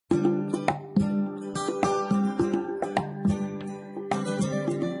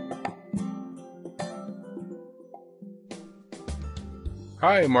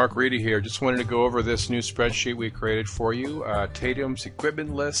Hi, Mark Reedy here. Just wanted to go over this new spreadsheet we created for you, Tatum's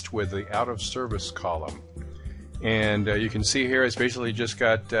equipment list with the out of service column. And you can see here it's basically just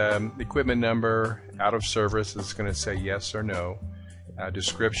got equipment number, out of service, it's going to say yes or no,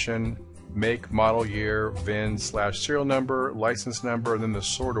 description, make, model year, VIN/serial number, license number, and then the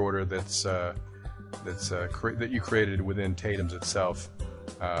sort order that you created within Tatum's itself.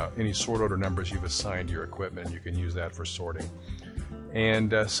 Any sort order numbers you've assigned to your equipment, you can use that for sorting.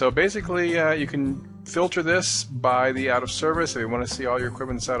 And so basically you can filter this by the out of service. If you want to see all your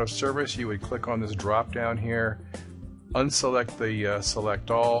equipment's out of service, you would click on this drop down here, unselect the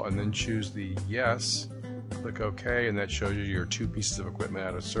select all, and then choose the yes. Click OK, and that shows you your 2 pieces of equipment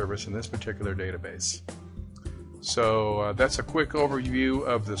out of service in this particular database. So that's a quick overview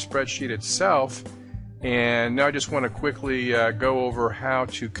of the spreadsheet itself. And now I just want to quickly go over how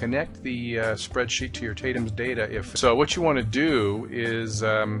to connect the spreadsheet to your Tatum's data. So what you want to do is,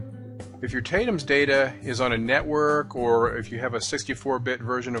 if your Tatum's data is on a network, or if you have a 64-bit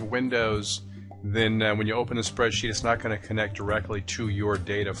version of Windows, then when you open the spreadsheet, it's not going to connect directly to your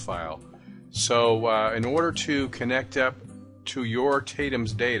data file. So in order to connect up to your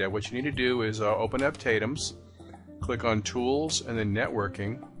Tatum's data, what you need to do is open up Tatum's, click on Tools, and then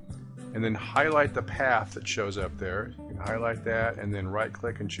Networking, and then highlight the path that shows up there. You can highlight that and then right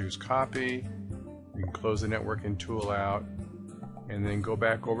click and choose copy. You can close the networking tool out and then go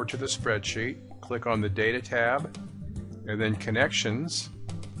back over to the spreadsheet, click on the data tab and then connections,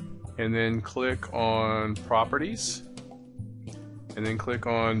 and then click on properties, and then click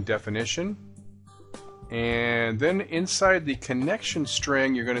on definition, and then inside the connection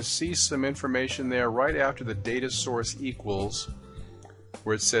string you're going to see some information there right after the data source equals,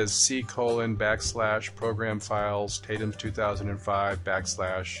 where it says C:\program files Tatum's 2005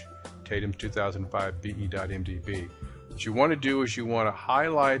 /Tatum's 2005 be.mdb. What you want to do is you want to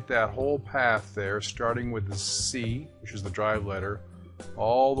highlight that whole path there, starting with the C, which is the drive letter,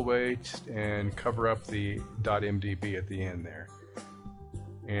 all the way and cover up the .mdb at the end there.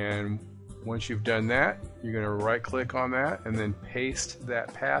 And once you've done that, you're going to right click on that and then paste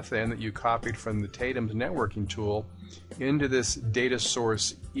that path in that you copied from the Tatum's networking tool into this data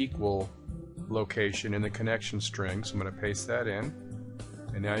source equal location in the connection string. So I'm going to paste that in,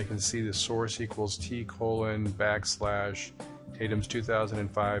 and now you can see the source equals T:\Tatum's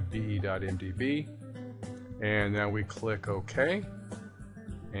 2005 be.mdb, and now we click OK,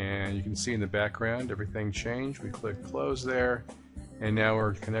 and you can see in the background everything changed. We click close there, and now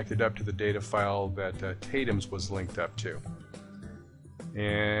we're connected up to the data file that Tatum's was linked up to.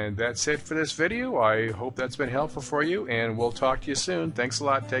 And that's it for this video. I hope that's been helpful for you, and we'll talk to you soon. Thanks a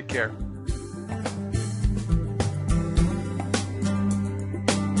lot. Take care.